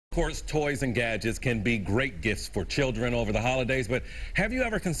Of course, toys and gadgets can be great gifts for children over the holidays, but have you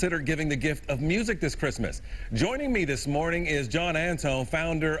ever considered giving the gift of music this Christmas? Joining me this morning is John Antone,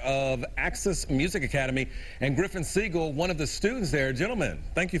 founder of Access Music Academy, and Griffin Siegel, one of the students there. Gentlemen,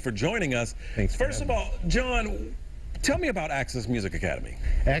 thank you for joining us. Thanks. First of all, John, tell me about Access Music Academy.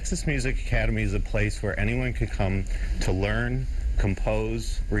 Access Music Academy is a place where anyone can come to learn,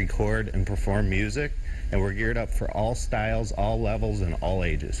 compose, record, and perform music, and we're geared up for all styles, all levels, and all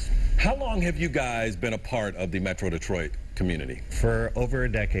ages. How long have you guys been a part of the Metro Detroit community? For over a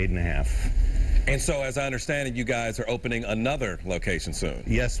decade and a half. And so, as I understand it, you guys are opening another location soon.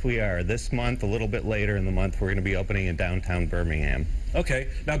 Yes, we are. This month, a little bit later in the month, we're going to be opening in downtown Birmingham. Okay.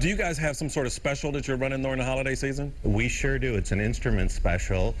 Now, do you guys have some sort of special that you're running during the holiday season? We sure do. It's an instrument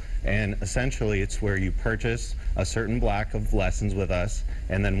special, and essentially it's where you purchase a certain block of lessons with us,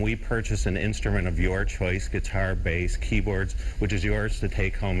 and then we purchase an instrument of your choice, guitar, bass, keyboards, which is yours to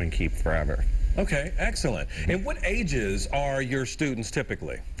take home and keep forever. Okay, excellent. And what ages are your students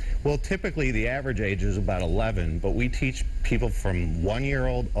typically? Well, typically the average age is about 11, but we teach people from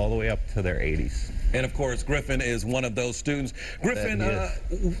 1-year-old all the way up to their 80s. And of course, Griffin is one of those students. Griffin,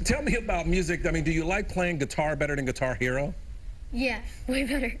 tell me about music. I mean, do you like playing guitar better than Guitar Hero? Yeah, way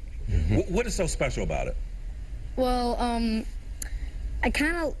better. What is so special about it? Well, it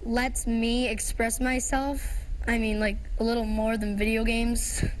kind of lets me express myself. I mean, like, a little more than video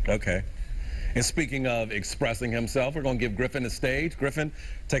games. Okay. And speaking of expressing himself, we're going to give Griffin the stage. Griffin,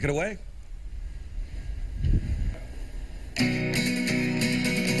 take it away.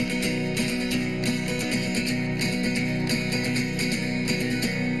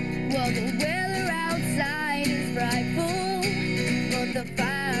 Well, the weather outside is frightful, but the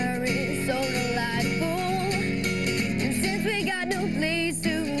fire is so delightful. And since we got no place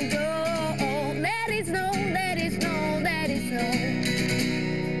to go, let it snow, let it snow, let it snow.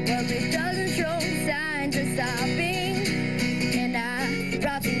 Well, it doesn't show signs of stopping, and I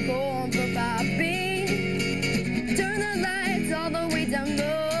brought some corn for popping. Turn the lights all the way down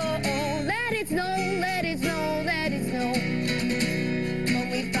low. Let it snow, let it snow, let it snow. When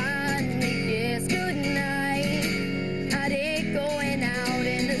we finally kiss goodnight, I did going out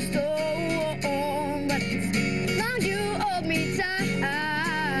in the storm, but as long as you hold me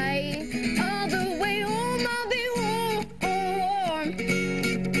tight, all the way home I'll be warm.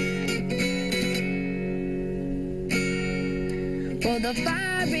 Well, the fire